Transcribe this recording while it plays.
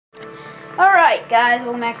Alright guys,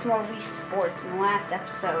 welcome back to more Wii Sports. In the last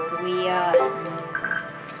episode, we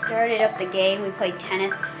started up the game. We played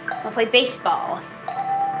tennis. I'm going to play baseball.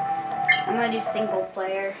 I'm going to do single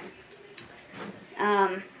player.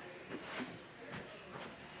 Alright,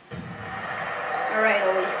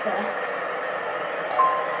 Elisa.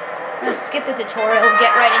 I'm going to skip the tutorial and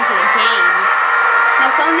get right into the game.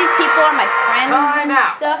 Now, some of these people are my friends and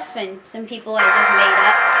stuff, and some people I just made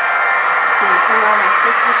up. And some are my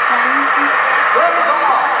sister's friends and stuff. Play the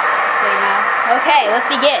ball! So you know. Okay, let's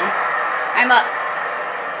begin. I'm up.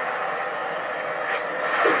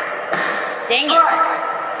 Dang it.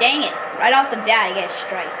 Dang it. Right off the bat, I get a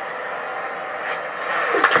strike.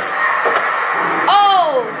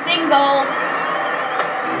 Oh! Single!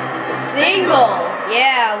 Single!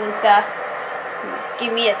 Yeah, Luca.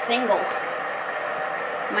 Give me a single.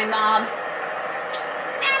 My mom.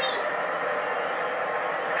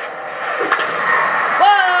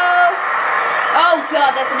 Oh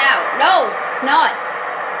god, that's an out. No, it's not.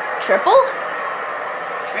 Triple?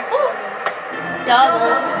 Triple?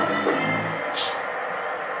 Double.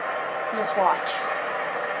 Just watch.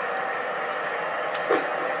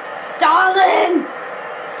 Stalin!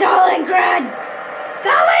 Stalingrad!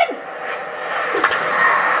 Stalin!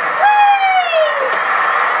 Whee!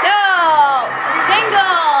 No!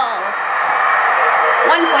 Single!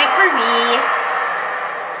 1 point for me.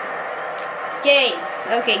 Game.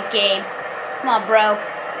 Okay, game. Come on, bro.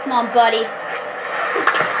 Come on, buddy.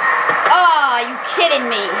 Ah, you kidding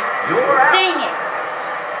me? Dang it.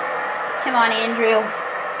 Come on, Andrew.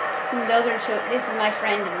 Those are two. This is my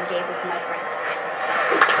friend, and Gabe is my friend.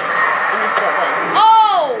 And he still is.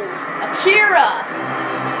 Oh! Akira!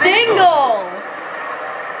 Single!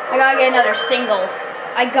 I gotta get another single.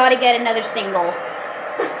 I gotta get another single.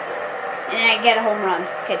 And then I get a home run.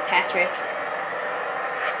 Okay, Patrick.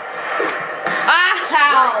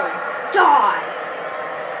 Ow! God!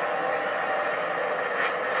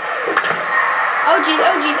 Oh jeez,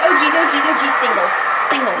 oh jeez, oh jeez, oh jeez, oh jeez, single.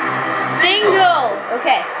 Single. Single!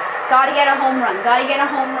 Okay. Gotta get a home run. Gotta get a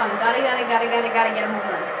home run. Gotta get a home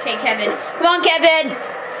run. Okay, Kevin. Come on, Kevin!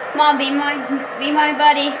 Come on, be my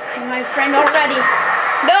buddy. Be my friend already.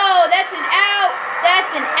 No, that's an out!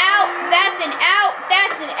 That's an out! That's an out!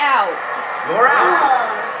 That's an out! You're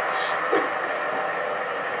out!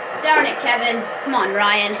 Darn it, Kevin. Come on,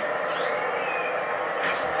 Ryan.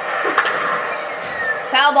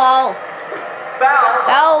 Foul ball. Foul.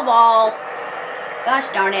 Foul ball. Gosh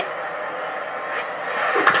darn it.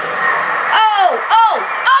 Oh! Oh!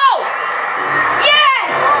 Oh!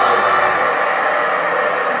 Yes!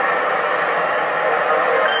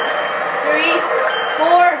 3,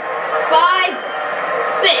 4, 5,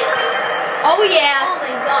 6. Oh yeah. Oh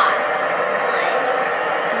my gosh.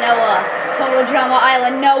 Noah. Total Drama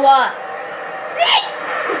Island. Noah.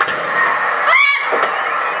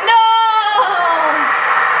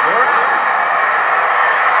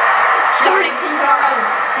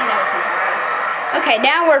 Okay,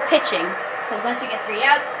 now we're pitching. Because once you get 3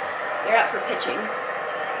 outs, you're up for pitching.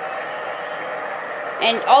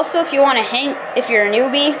 And also, if you want a hint, if you're a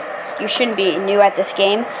newbie, you shouldn't be new at this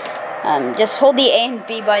game. Just hold the A and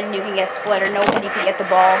B button, you can get split, or nobody can get the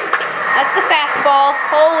ball. That's the fastball.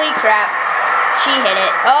 Holy crap. She hit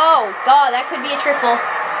it. Oh, God, that could be a triple.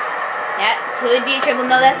 That could be a triple.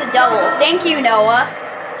 No, that's a double. Thank you, Noah.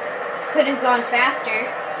 Could have gone faster.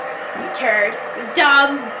 You turd. You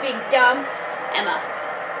dumb. Big dumb. Emma.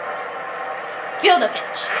 Field a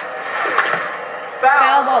pitch.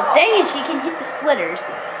 Foul ball. Dang it, she can hit the splitters.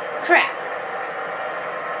 Crap.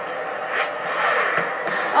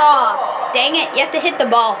 Oh, dang it. You have to hit the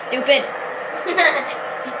ball, stupid.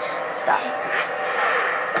 Stop.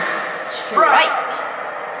 Strike.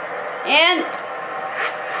 And.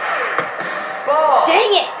 Ball.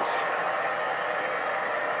 Dang it.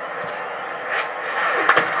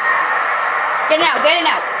 Get it out, get it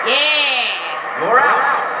out. Yeah. You're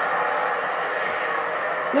out.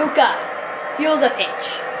 Luca, field a pitch.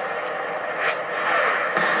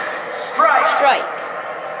 Strike. Strike.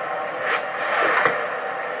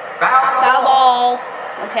 Foul ball.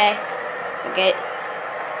 Okay. Okay.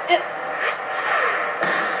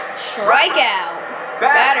 Strikeout.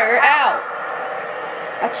 Batter out.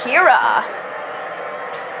 Akira.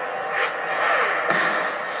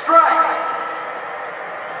 Strike.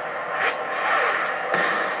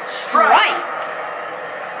 Strike.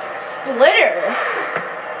 Splitter.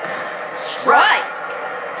 Strike.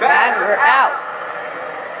 Batter out.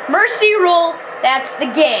 Mercy rule. That's the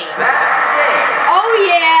game. That's the game. Oh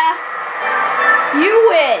yeah. You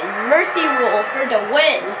win. Mercy rule for the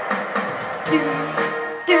win.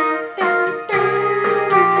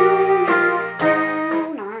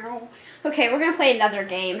 Okay, we're gonna play another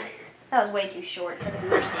game. That was way too short for the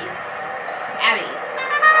mercy. Abby.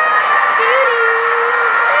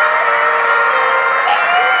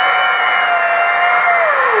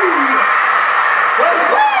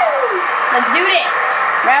 Let's do this.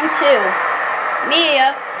 Round 2.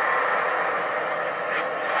 Mia.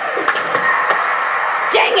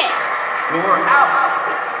 Dang it! You're out.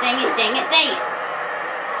 Dang it, dang it, dang it.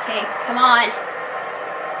 Okay, come on.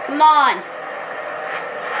 Come on.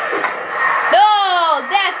 No,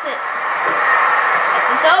 that's it.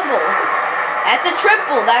 That's a double. That's a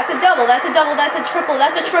triple. That's a double. That's a double. That's a triple.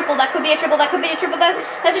 That's a triple. That could be a triple. That could be a triple. That's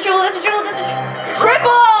a triple. That's a triple. That's a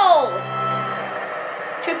triple.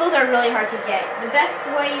 Triples are really hard to get. The best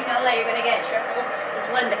way you know that you're gonna get a triple is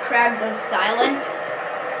when the crowd goes silent.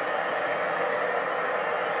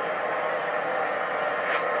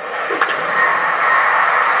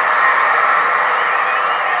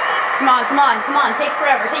 Come on, come on, come on. Take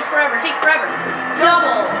forever, take forever, take forever.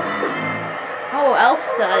 Double. Oh,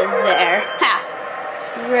 Elsa is there. Ha.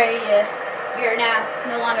 Ray, you're now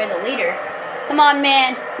no longer the leader. Come on,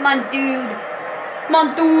 man. Come on, dude. Come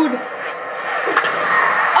on, dude.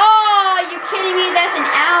 Oh, are you kidding me? That's an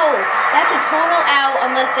out. That's a total out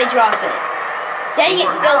unless they drop it. Dang it,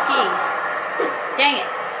 Silky. Dang it.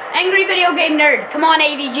 Angry video game nerd. Come on,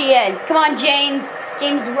 AVGN. Come on, James.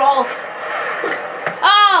 James Rolfe.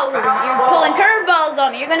 Oh, you're pulling curveballs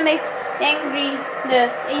on me. You're gonna make the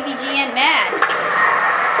AVGN mad.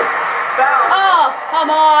 Oh, come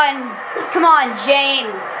on. Come on,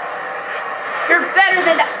 James. You're better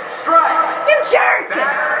than that. You jerk.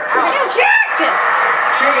 You jerk.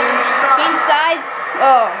 Change sides.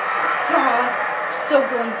 Oh, God. I'm so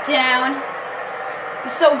going down.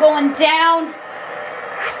 I'm so going down.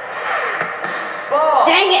 Ball.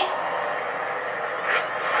 Dang it.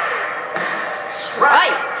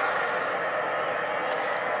 Right.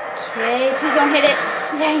 Okay, please don't hit it.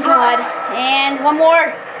 Thank God. And one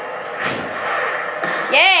more.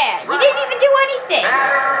 Yeah, you didn't even do anything.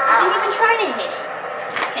 You didn't even try to hit it.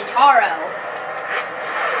 Kentaro.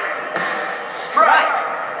 Right.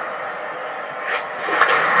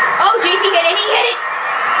 Oh, JC hit it. He hit it.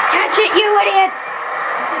 Catch it, you idiots.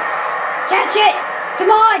 Catch it.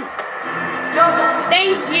 Come on. Double.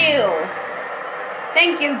 Thank you.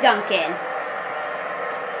 Thank you, Duncan.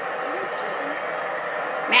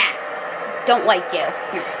 Matt, don't like you.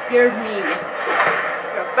 You're mean.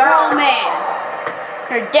 You're a cruel man.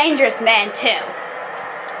 You're a dangerous man, too.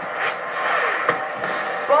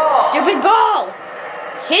 Ball. Stupid ball.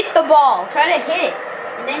 Hit the ball. Try to hit it.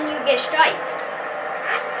 And then you get strike.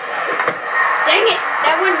 Dang it.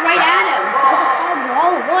 That went right at him. That was a foul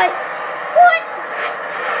ball. What? What?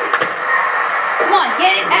 Come on,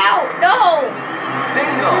 get it out. No.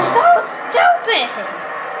 Single. You're so stupid.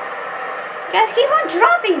 You guys keep on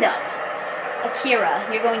dropping them. Akira,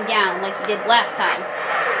 you're going down like you did last time.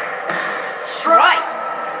 Right.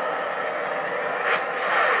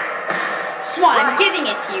 Come on, I'm giving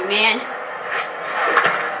it to you, man.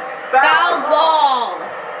 Foul ball.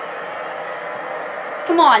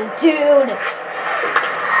 Come on, dude.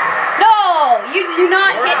 No, you do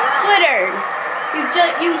not hit splitters.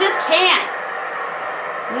 You just can't.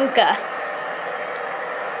 Luca.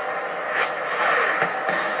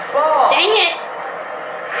 Ball. Dang it.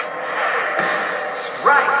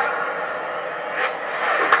 Strike.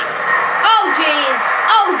 Oh, jeez.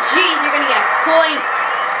 Oh, jeez, you're going to get a point.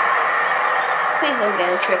 Please don't get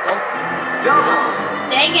a triple. Double.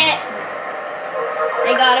 Dang it.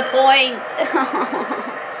 They got a point.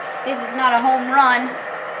 At least it's not a home run.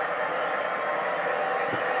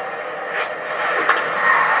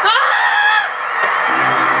 Ah!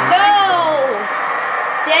 No!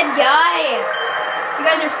 Dead guy. You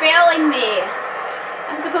guys are failing me.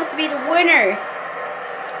 I'm supposed to be the winner.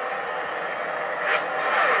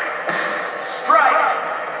 Strike.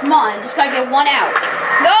 Come on, just gotta get one out.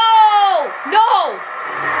 No! No!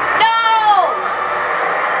 No!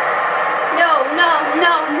 No, no,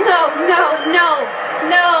 no, no, no, no,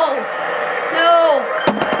 no, no.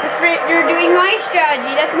 You're doing my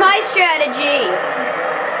strategy. That's my strategy.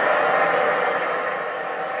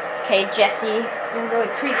 Okay, Jesse, you're really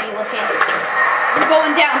creepy looking. You're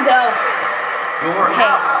going down, though.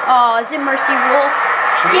 Okay. Oh, is it mercy rule?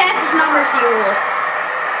 Yes, it's not mercy rule.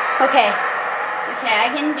 Okay. Okay, I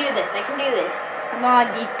can do this. I can do this. Come on,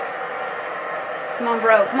 Deep. Come on,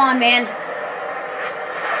 bro. Come on, man.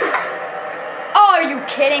 Oh, are you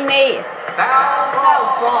kidding me? Foul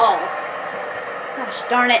Foul ball. ball. Gosh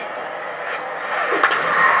darn it.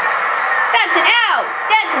 That's an out.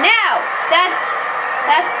 That's an out.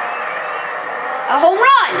 That's a home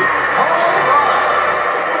run. Home run.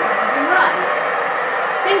 Home run.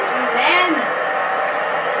 Thank you, man.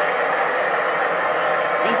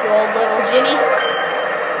 Thank you, old little Jimmy.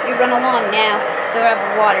 You run along now. Go have a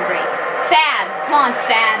water break. Fab! Come on,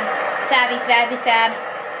 Fab. Fabby, Fabby, Fab.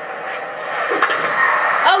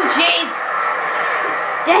 Oh, jeez!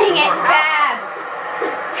 Dang it, Fab!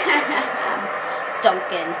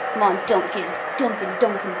 Duncan. Come on, Duncan. Duncan,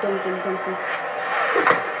 Duncan, Duncan, Duncan.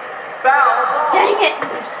 Foul. Dang it!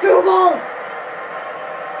 Screwballs!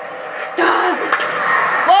 Ah.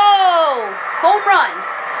 Whoa! Home run!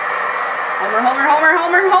 Homer, homer, homer,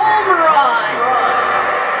 homer, home run!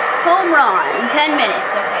 Home run in 10 minutes.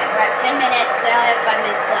 Okay, we're at 10 minutes. I only have 5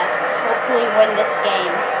 minutes left. Hopefully win this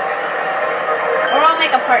game. Or I'll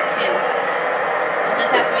make a part 2. I'll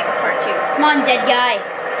just have to make a part 2. Come on, dead guy.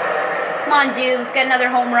 Come on, dude. Let's get another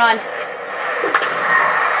home run.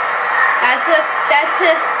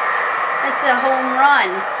 That's a home run.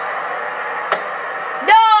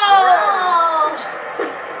 No!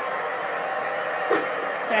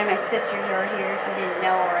 Sorry, my sisters are here if you didn't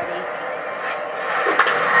know already.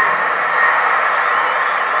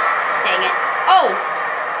 Dang it. Oh!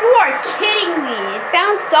 You are kidding me. It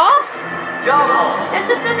bounced off? Double. That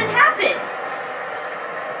just doesn't happen.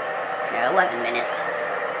 Yeah, 11 minutes.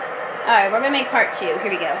 Alright, we're going to make part 2. Here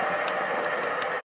we go.